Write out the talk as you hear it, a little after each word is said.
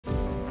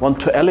Want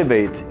to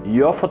elevate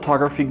your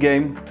photography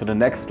game to the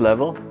next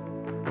level?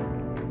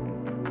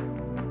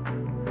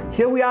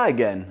 Here we are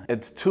again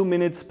at 2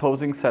 Minutes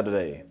Posing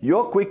Saturday,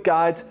 your quick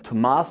guide to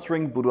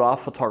mastering boudoir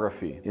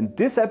photography. In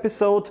this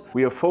episode,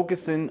 we are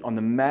focusing on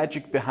the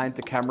magic behind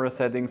the camera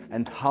settings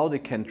and how they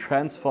can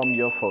transform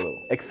your photo.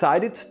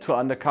 Excited to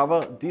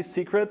uncover these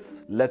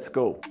secrets? Let's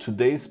go!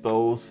 Today's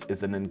pose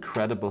is an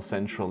incredible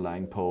sensual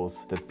lying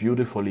pose that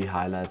beautifully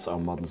highlights our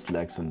model's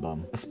legs and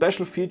bum. A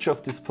special feature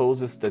of this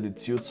pose is that it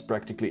suits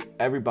practically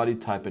every body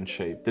type and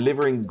shape,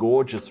 delivering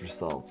gorgeous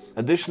results.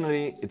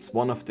 Additionally, it's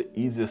one of the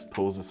easiest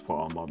poses for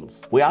our models.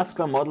 We ask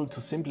our model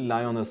to simply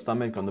lie on her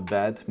stomach on the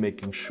bed,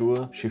 making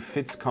sure she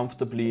fits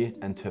comfortably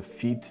and her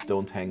feet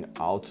don't hang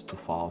out too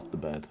far off the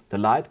bed. The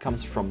light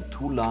comes from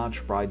 2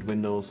 large bright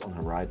windows on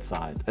her right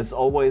side. As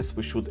always,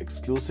 we shoot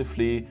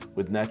exclusively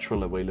with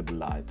natural available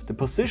light. The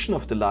position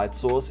of the light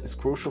source is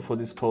crucial for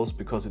this pose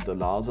because it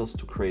allows us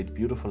to create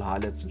beautiful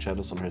highlights and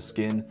shadows on her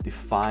skin,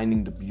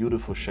 defining the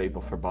beautiful shape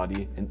of her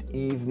body and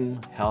even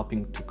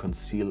helping to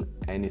conceal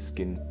any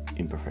skin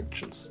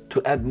imperfections.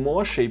 To add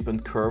more shape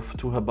and curve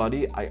to her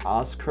body, I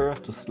ask her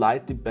to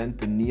slightly bend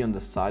the knee on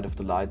the side of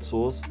the light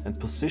source and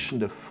position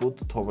the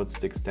foot towards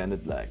the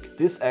extended leg.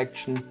 This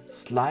action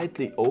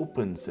slightly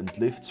opens and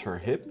lifts her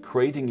hip,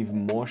 creating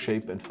even more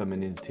shape and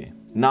femininity.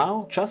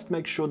 Now, just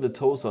make sure the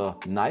toes are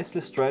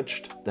nicely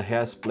stretched, the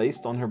hair is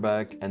placed on her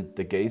back and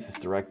the gaze is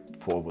directed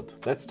forward.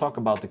 Let's talk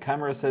about the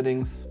camera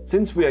settings.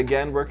 Since we are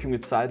again working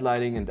with side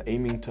lighting and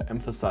aiming to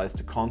emphasize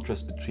the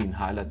contrast between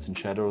highlights and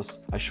shadows,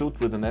 I shoot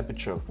with an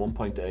aperture of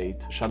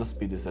 1.8, shutter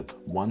speed is at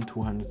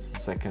 1/200th a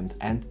second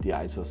and the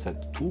ISO is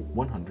set to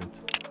 100.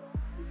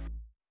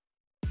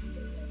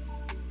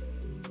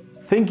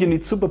 Think you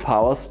need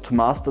superpowers to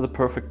master the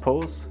perfect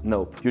pose?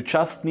 Nope. You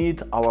just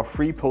need our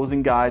free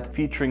posing guide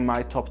featuring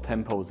my top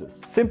 10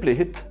 poses. Simply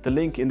hit the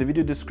link in the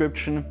video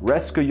description,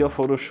 rescue your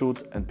photo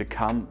shoot and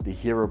become the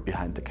hero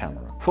behind the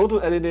camera. Photo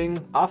editing.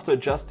 After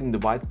adjusting the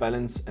white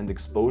balance and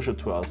exposure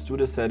to our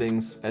studio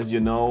settings, as you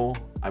know,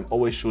 I'm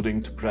always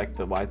shooting to protect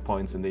the white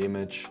points in the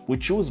image. We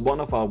choose one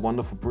of our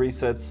wonderful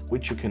presets,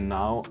 which you can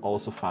now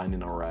also find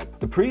in our app.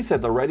 The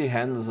preset already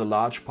handles a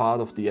large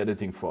part of the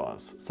editing for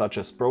us, such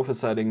as profile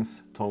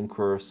settings, tone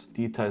curves,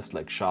 details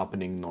like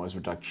sharpening, noise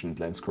reduction, and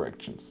lens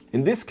corrections.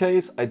 In this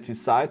case, I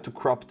decide to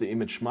crop the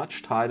image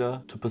much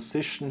tighter to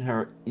position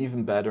her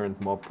even better and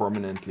more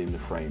prominently in the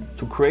frame.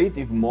 To create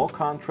even more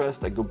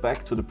contrast, I go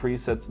back to the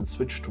presets and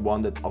switch to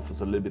one that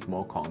offers a little bit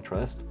more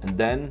contrast, and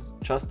then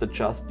just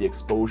adjust the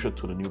exposure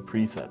to the new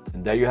preset.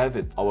 And there you have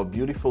it, our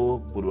beautiful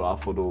boudoir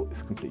photo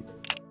is complete.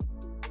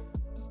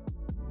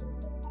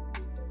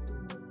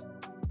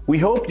 We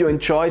hope you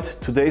enjoyed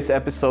today's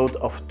episode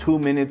of 2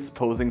 Minutes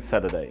Posing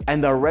Saturday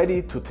and are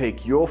ready to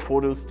take your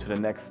photos to the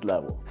next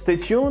level. Stay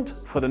tuned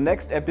for the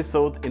next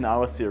episode in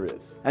our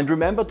series. And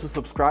remember to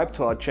subscribe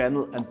to our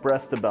channel and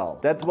press the bell.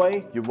 That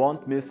way you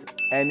won't miss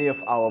any of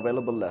our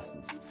available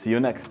lessons. See you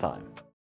next time.